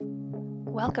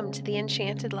Welcome to the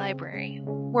Enchanted Library,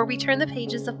 where we turn the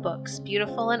pages of books,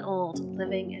 beautiful and old,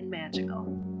 living and magical.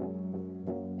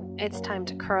 It's time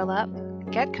to curl up,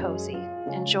 get cozy,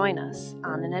 and join us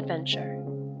on an adventure.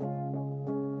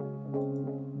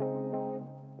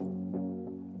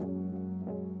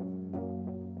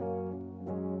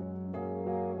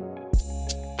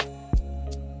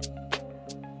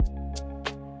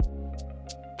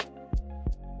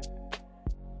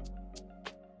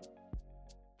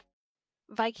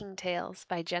 Viking Tales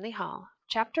by Jenny Hall,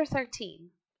 Chapter 13,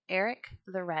 Eric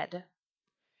the Red.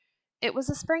 It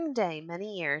was a spring day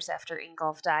many years after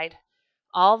Ingolf died.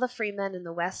 All the freemen in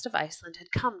the west of Iceland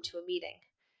had come to a meeting.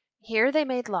 Here they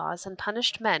made laws and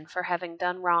punished men for having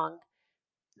done wrong.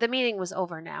 The meeting was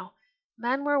over now.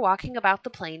 Men were walking about the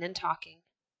plain and talking.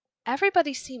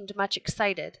 Everybody seemed much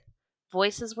excited.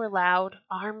 Voices were loud,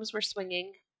 arms were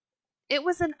swinging. "It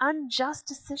was an unjust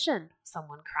decision,"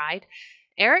 someone cried.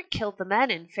 "Eric killed the men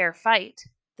in fair fight.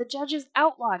 The judges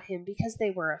outlawed him because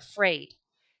they were afraid.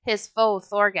 His foe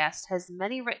Thorgest has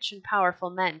many rich and powerful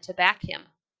men to back him."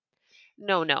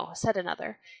 "No, no," said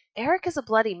another. "Eric is a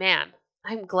bloody man.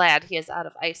 I'm glad he is out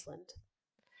of Iceland."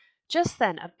 Just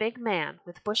then a big man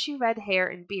with bushy red hair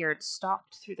and beard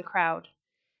stalked through the crowd.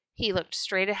 He looked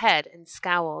straight ahead and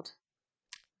scowled.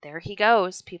 "There he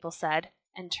goes," people said,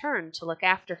 and turned to look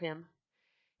after him.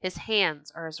 "His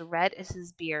hands are as red as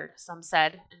his beard," some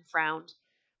said, and frowned.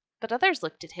 But others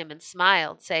looked at him and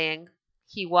smiled, saying,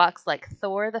 "He walks like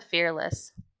Thor the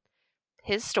Fearless."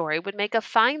 "His story would make a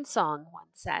fine song," one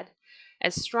said.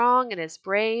 "As strong and as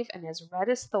brave and as red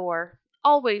as Thor,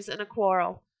 always in a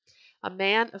quarrel. A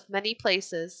man of many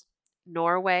places.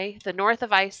 Norway, the north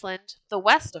of Iceland, the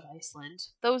west of Iceland,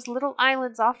 those little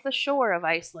islands off the shore of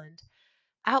Iceland.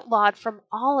 Outlawed from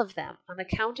all of them on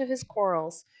account of his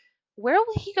quarrels. Where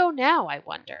will he go now, I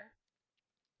wonder?"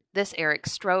 This Eric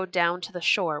strode down to the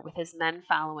shore with his men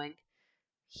following.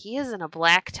 "He is in a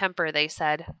black temper," they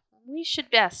said. "We should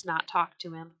best not talk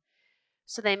to him."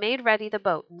 So they made ready the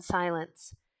boat in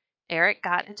silence. Eric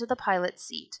got into the pilot's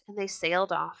seat, and they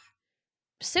sailed off.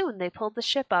 Soon they pulled the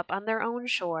ship up on their own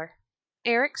shore.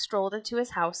 Eric strolled into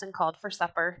his house and called for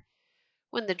supper.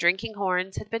 When the drinking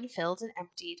horns had been filled and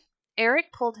emptied,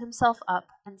 Eric pulled himself up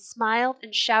and smiled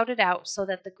and shouted out so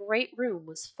that the great room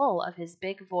was full of his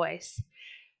big voice.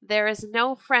 "There is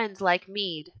no friend like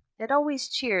mead. It always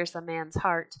cheers a man's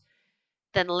heart."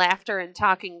 Then laughter and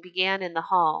talking began in the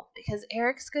hall, because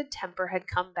Eric's good temper had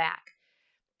come back.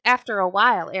 After a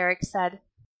while Eric said,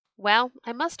 "Well,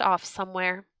 I must off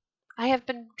somewhere. I have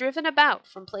been driven about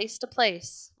from place to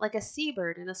place, like a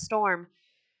seabird in a storm,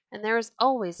 and there is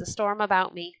always a storm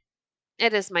about me.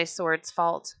 It is my sword's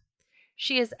fault.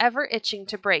 She is ever itching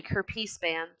to break her peace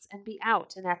bands and be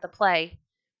out and at the play.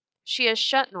 She has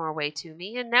shut Norway to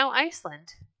me, and now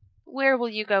Iceland. Where will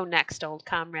you go next, old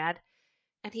comrade?"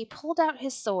 And he pulled out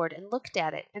his sword and looked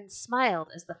at it and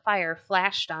smiled as the fire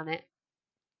flashed on it.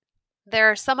 "There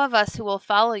are some of us who will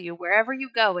follow you wherever you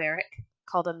go, Eric,"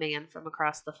 called a man from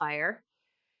across the fire.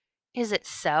 "Is it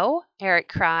so?" Eric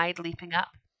cried, leaping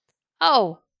up.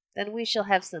 "Oh, then we shall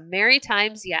have some merry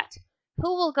times yet.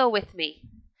 Who will go with me?"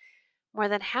 More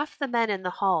than half the men in the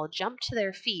hall jumped to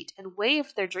their feet and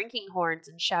waved their drinking horns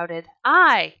and shouted,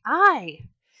 "I, I!"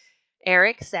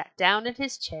 Eric sat down in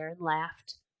his chair and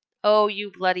laughed. "Oh, you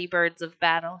bloody birds of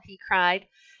battle," he cried,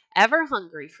 "ever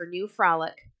hungry for new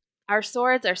frolic. Our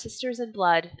swords are sisters in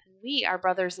blood, and we are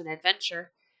brothers in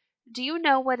adventure. Do you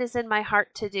know what is in my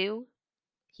heart to do?"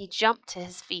 He jumped to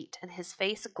his feet, and his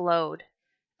face glowed.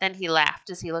 Then he laughed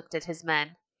as he looked at his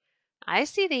men. "I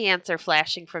see the answer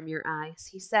flashing from your eyes,"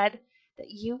 he said, "that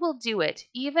you will do it,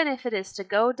 even if it is to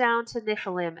go down to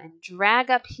Niflheim and drag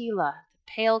up Hela, the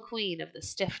pale queen of the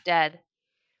stiff dead."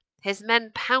 His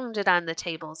men pounded on the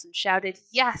tables and shouted,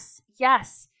 "Yes,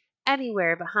 yes,"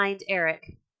 anywhere behind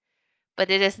Eric. "But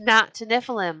it is not to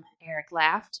Niflheim," Eric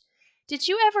laughed. "Did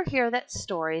you ever hear that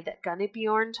story that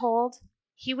Gunnibjorn told?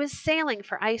 He was sailing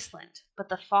for Iceland, but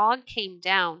the fog came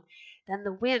down. Then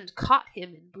the wind caught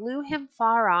him and blew him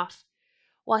far off.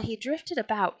 While he drifted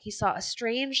about, he saw a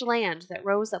strange land that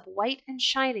rose up white and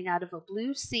shining out of a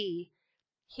blue sea.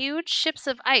 Huge ships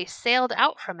of ice sailed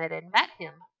out from it and met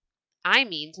him. I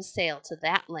mean to sail to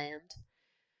that land."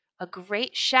 A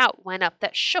great shout went up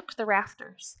that shook the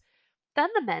rafters.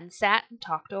 Then the men sat and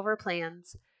talked over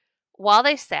plans. While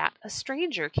they sat, a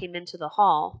stranger came into the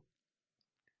hall.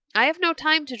 "I have no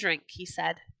time to drink," he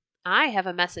said. "I have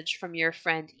a message from your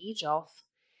friend Ejolf.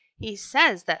 He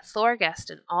says that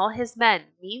Thorgest and all his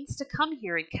men means to come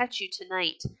here and catch you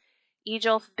tonight.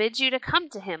 Ejolf bids you to come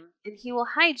to him, and he will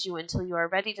hide you until you are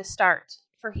ready to start,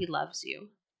 for he loves you."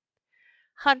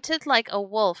 Hunted like a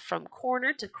wolf from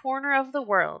corner to corner of the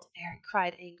world, Eric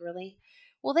cried angrily.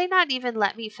 Will they not even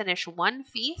let me finish one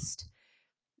feast?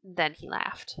 Then he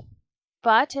laughed.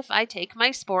 But if I take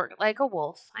my sport like a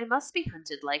wolf, I must be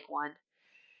hunted like one.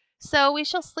 So we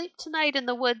shall sleep tonight in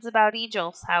the woods about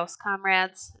Egelf's house,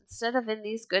 comrades, instead of in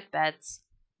these good beds.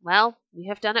 Well, we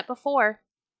have done it before.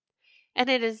 And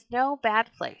it is no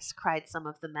bad place, cried some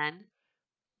of the men.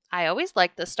 I always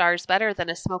liked the stars better than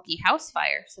a smoky house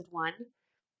fire, said one.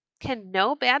 Can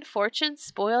no bad fortune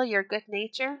spoil your good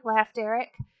nature? Laughed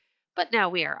Eric. But now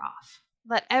we are off.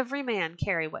 Let every man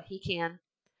carry what he can.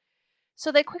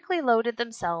 So they quickly loaded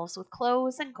themselves with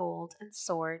clothes and gold and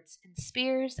swords and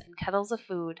spears and kettles of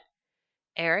food.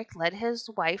 Eric led his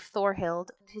wife Thorhild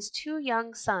and his 2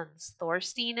 young sons,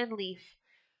 Thorstein and Leif.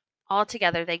 All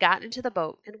together they got into the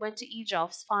boat and went to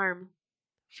Egelf's farm.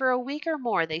 For a week or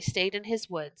more they stayed in his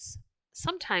woods,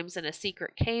 sometimes in a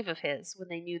secret cave of his when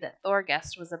they knew that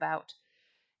Thorgest was about.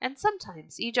 And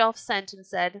sometimes Egelf sent and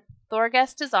said,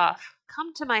 Thorgest is off.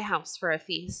 Come to my house for a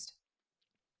feast.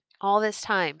 All this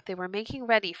time they were making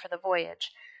ready for the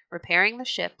voyage, repairing the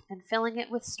ship and filling it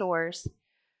with stores.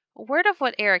 Word of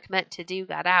what Eric meant to do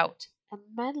got out, and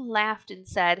men laughed and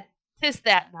said, Is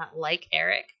that not like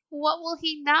Eric? What will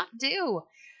he not do?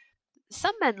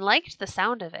 Some men liked the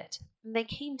sound of it, and they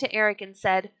came to Eric and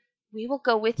said, We will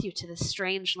go with you to this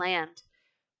strange land.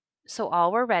 So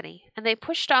all were ready, and they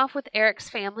pushed off with Eric's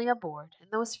family aboard and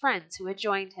those friends who had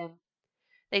joined him.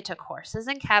 They took horses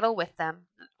and cattle with them,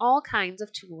 and all kinds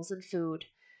of tools and food.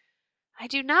 I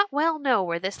do not well know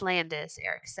where this land is,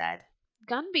 Eric said.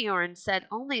 Gunnbjorn said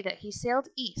only that he sailed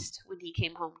east when he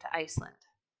came home to Iceland.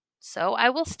 So I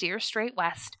will steer straight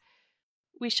west.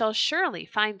 We shall surely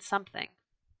find something.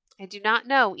 I do not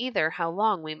know either how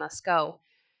long we must go.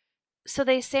 So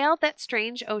they sailed that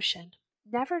strange ocean,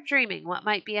 never dreaming what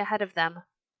might be ahead of them.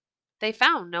 They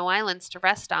found no islands to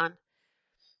rest on.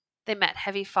 They met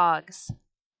heavy fogs.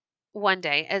 One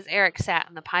day, as Eric sat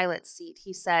in the pilot's seat,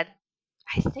 he said,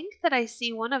 I think that I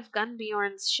see one of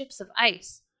Gunnbjorn's ships of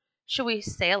ice. Shall we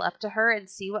sail up to her and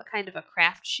see what kind of a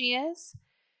craft she is?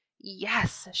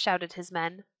 Yes, shouted his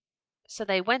men. So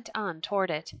they went on toward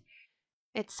it.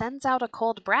 It sends out a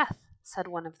cold breath, said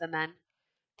one of the men.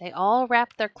 They all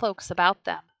wrapped their cloaks about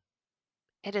them.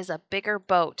 It is a bigger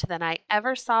boat than I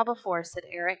ever saw before, said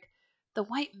Eric. The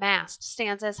white mast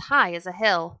stands as high as a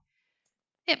hill.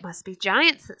 It must be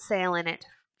giants that sail in it.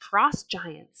 Frost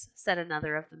giants, said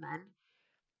another of the men.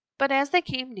 But as they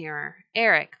came nearer,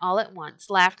 Eric all at once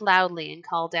laughed loudly and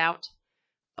called out,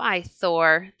 By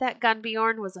Thor, that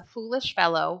Gunnbjorn was a foolish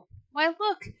fellow. Why,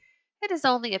 look, it is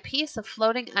only a piece of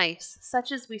floating ice,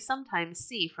 such as we sometimes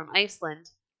see from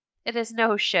Iceland. It is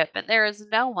no ship, and there is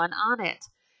no one on it.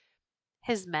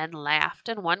 His men laughed,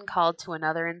 and one called to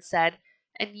another and said,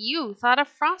 And you thought of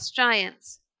frost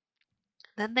giants.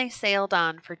 Then they sailed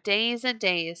on for days and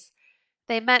days.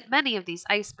 They met many of these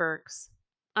icebergs.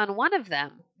 On one of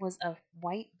them was a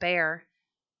white bear.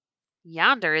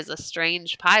 Yonder is a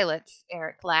strange pilot,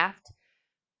 Eric laughed.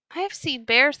 I have seen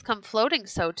bears come floating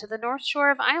so to the north shore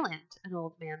of Ireland, an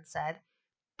old man said.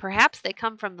 Perhaps they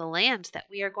come from the land that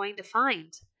we are going to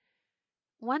find.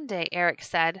 One day Eric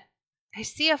said, I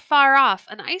see afar off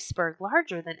an iceberg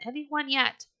larger than any one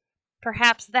yet.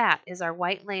 Perhaps that is our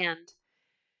white land.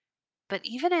 But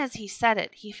even as he said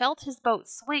it, he felt his boat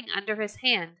swing under his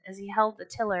hand as he held the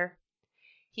tiller.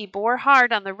 He bore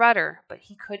hard on the rudder, but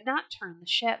he could not turn the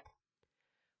ship.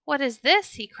 What is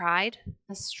this? He cried.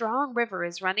 A strong river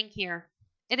is running here.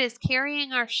 It is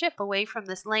carrying our ship away from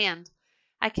this land.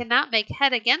 I cannot make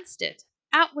head against it.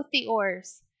 Out with the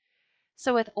oars.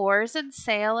 So with oars and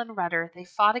sail and rudder they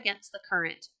fought against the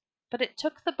current, but it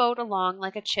took the boat along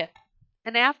like a chip,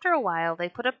 and after a while they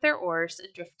put up their oars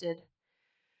and drifted.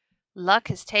 Luck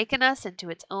has taken us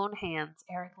into its own hands,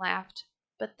 Eric laughed,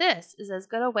 but this is as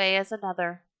good a way as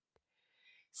another.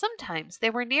 Sometimes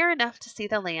they were near enough to see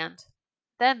the land.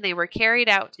 Then they were carried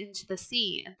out into the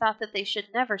sea and thought that they should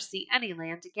never see any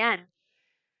land again.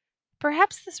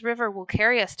 Perhaps this river will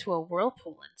carry us to a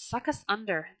whirlpool and suck us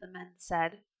under, the men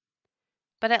said.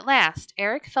 But at last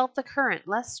Eric felt the current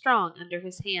less strong under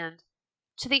his hand.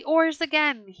 To the oars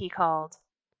again, he called.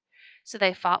 So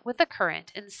they fought with the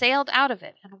current and sailed out of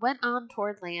it and went on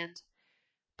toward land.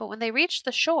 But when they reached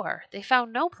the shore, they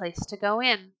found no place to go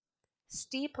in.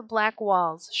 Steep black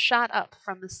walls shot up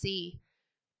from the sea.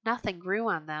 Nothing grew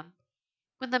on them.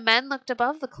 When the men looked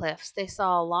above the cliffs, they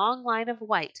saw a long line of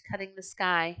white cutting the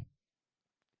sky.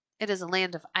 It is a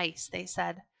land of ice, they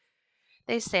said.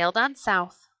 They sailed on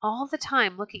south, all the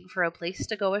time looking for a place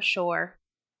to go ashore.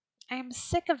 I am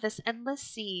sick of this endless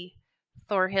sea,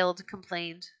 Thorhild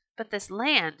complained, but this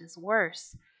land is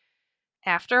worse.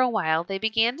 After a while they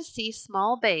began to see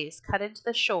small bays cut into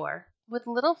the shore, with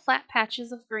little flat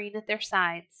patches of green at their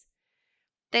sides.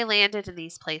 They landed in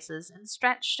these places and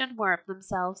stretched and warmed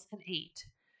themselves and ate.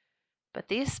 But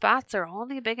these spots are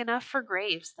only big enough for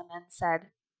graves, the men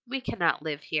said. We cannot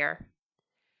live here.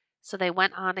 So they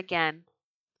went on again.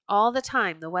 All the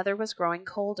time the weather was growing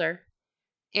colder.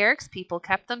 Eric's people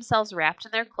kept themselves wrapped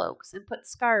in their cloaks and put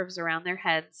scarves around their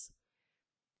heads.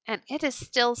 And it is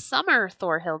still summer,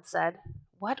 Thorhild said.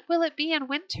 What will it be in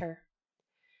winter?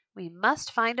 We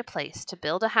must find a place to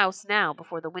build a house now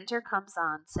before the winter comes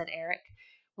on, said Eric.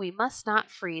 We must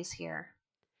not freeze here.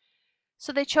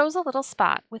 So they chose a little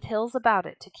spot with hills about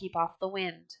it to keep off the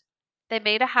wind. They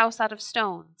made a house out of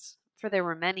stones, for there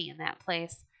were many in that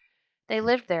place. They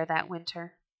lived there that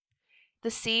winter.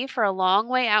 The sea for a long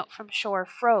way out from shore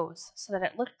froze so that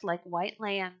it looked like white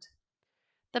land.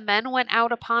 The men went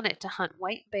out upon it to hunt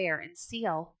white bear and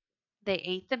seal. They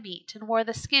ate the meat and wore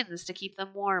the skins to keep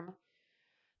them warm.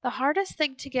 The hardest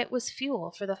thing to get was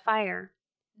fuel for the fire.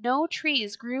 No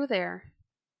trees grew there.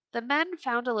 The men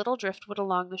found a little driftwood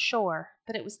along the shore,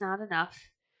 but it was not enough.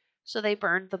 So they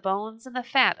burned the bones and the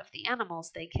fat of the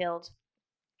animals they killed.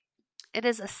 It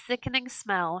is a sickening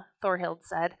smell, Thorhild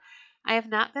said. I have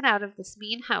not been out of this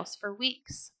mean house for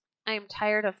weeks. I am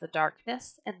tired of the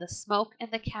darkness and the smoke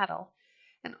and the cattle,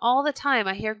 and all the time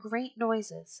I hear great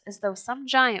noises, as though some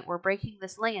giant were breaking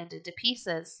this land into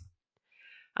pieces.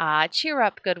 Ah, cheer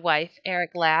up, good wife,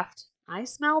 Eric laughed. I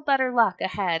smell better luck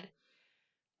ahead.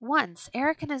 Once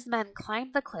Eric and his men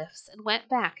climbed the cliffs and went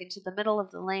back into the middle of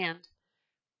the land.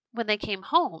 When they came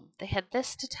home, they had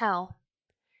this to tell.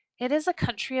 It is a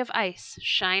country of ice,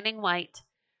 shining white.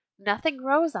 Nothing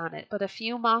grows on it but a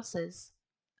few mosses.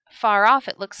 Far off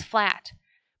it looks flat,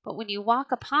 but when you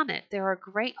walk upon it there are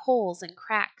great holes and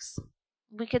cracks.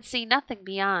 We could see nothing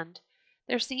beyond.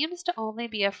 There seems to only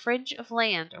be a fringe of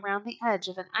land around the edge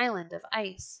of an island of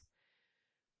ice.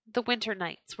 The winter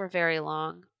nights were very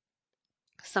long.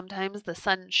 Sometimes the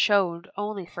sun showed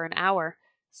only for an hour,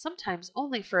 sometimes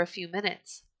only for a few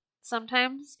minutes.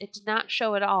 Sometimes it did not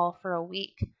show at all for a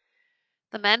week.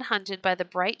 The men hunted by the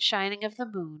bright shining of the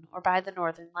moon or by the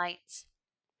northern lights.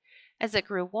 As it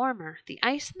grew warmer, the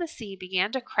ice in the sea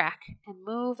began to crack and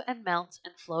move and melt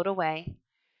and float away.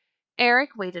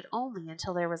 Eric waited only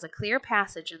until there was a clear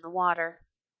passage in the water.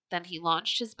 Then he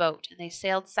launched his boat and they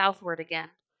sailed southward again.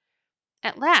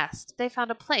 At last they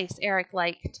found a place Eric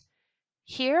liked.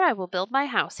 Here I will build my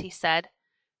house, he said.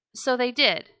 So they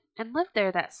did, and lived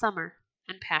there that summer,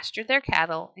 and pastured their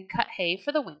cattle, and cut hay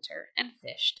for the winter, and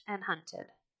fished and hunted.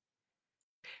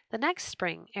 The next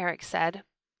spring, Eric said,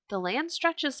 The land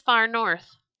stretches far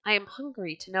north. I am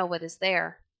hungry to know what is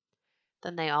there.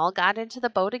 Then they all got into the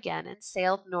boat again and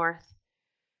sailed north.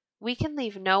 We can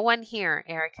leave no one here,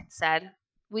 Eric had said.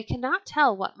 We cannot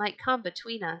tell what might come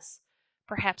between us.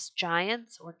 Perhaps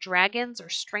giants or dragons or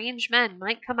strange men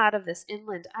might come out of this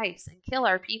inland ice and kill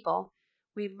our people.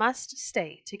 We must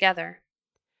stay together.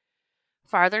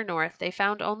 Farther north they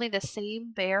found only the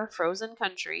same bare, frozen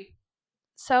country.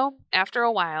 So, after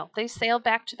a while, they sailed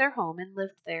back to their home and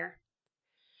lived there.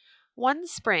 One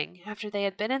spring, after they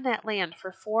had been in that land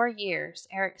for 4 years,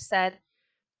 Eric said,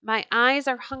 My eyes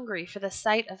are hungry for the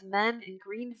sight of men and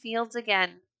green fields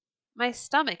again. My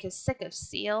stomach is sick of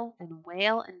seal and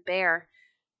whale and bear.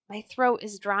 My throat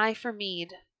is dry for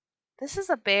mead. This is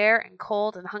a bare and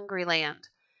cold and hungry land.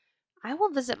 I will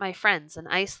visit my friends in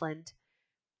Iceland.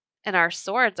 And our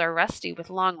swords are rusty with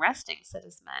long resting, said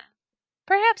his men.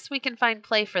 Perhaps we can find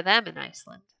play for them in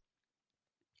Iceland.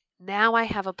 Now I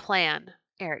have a plan,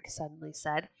 Eric suddenly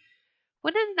said.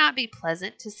 Wouldn't it not be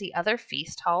pleasant to see other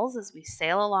feast halls as we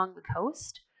sail along the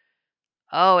coast?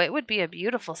 Oh, it would be a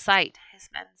beautiful sight, his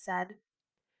men said.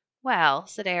 Well,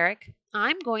 said Eric,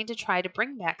 I'm going to try to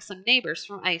bring back some neighbors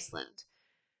from Iceland.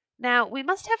 Now, we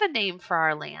must have a name for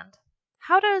our land.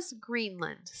 How does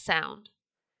Greenland sound?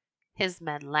 His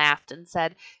men laughed and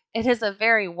said, It is a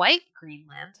very white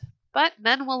Greenland, but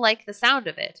men will like the sound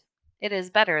of it. It is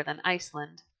better than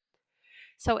Iceland.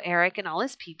 So Eric and all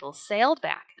his people sailed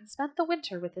back and spent the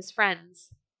winter with his friends.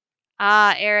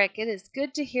 Ah, Eric, it is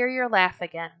good to hear your laugh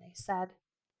again, they said.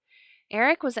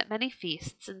 Eric was at many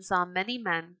feasts and saw many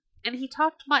men, and he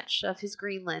talked much of his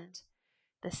Greenland.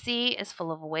 The sea is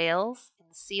full of whales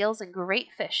and seals and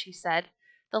great fish, he said.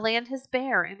 The land has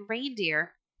bear and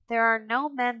reindeer. There are no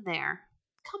men there.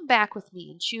 Come back with me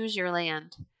and choose your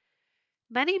land.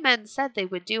 Many men said they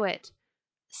would do it.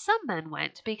 Some men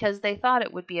went because they thought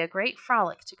it would be a great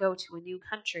frolic to go to a new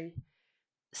country.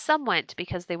 Some went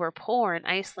because they were poor in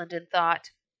Iceland and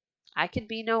thought, I can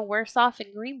be no worse off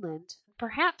in Greenland.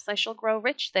 Perhaps I shall grow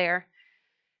rich there."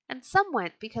 And some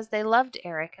went because they loved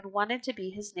Eric and wanted to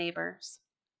be his neighbors.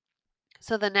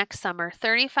 So the next summer,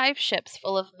 35 ships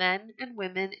full of men and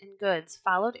women and goods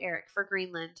followed Eric for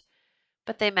Greenland.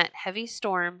 But they met heavy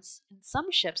storms, and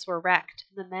some ships were wrecked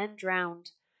and the men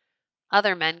drowned.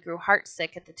 Other men grew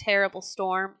heartsick at the terrible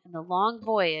storm and the long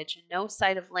voyage and no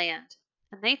sight of land,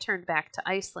 and they turned back to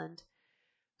Iceland.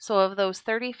 So of those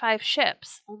 35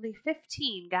 ships, only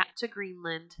 15 got to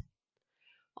Greenland.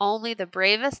 "Only the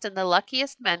bravest and the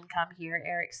luckiest men come here,"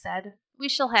 Eric said. "We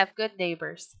shall have good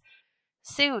neighbors."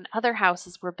 Soon other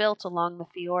houses were built along the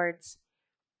fjords.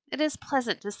 "It is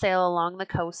pleasant to sail along the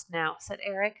coast now," said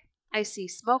Eric. "I see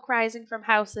smoke rising from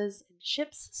houses, and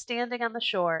ships standing on the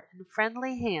shore, and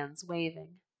friendly hands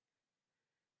waving."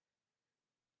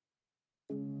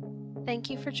 Thank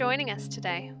you for joining us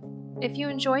today. If you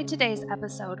enjoyed today's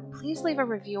episode, please leave a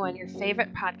review on your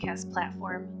favorite podcast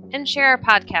platform and share our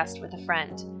podcast with a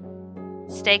friend.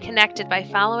 Stay connected by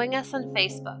following us on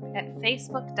Facebook at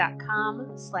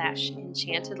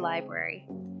facebook.com/enchantedlibrary.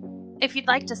 If you'd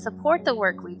like to support the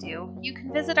work we do, you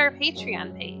can visit our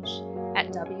Patreon page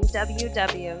at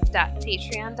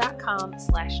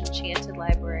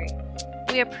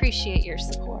www.patreon.com/enchantedlibrary. We appreciate your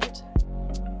support.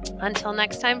 Until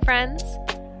next time, friends,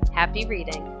 happy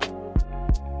reading.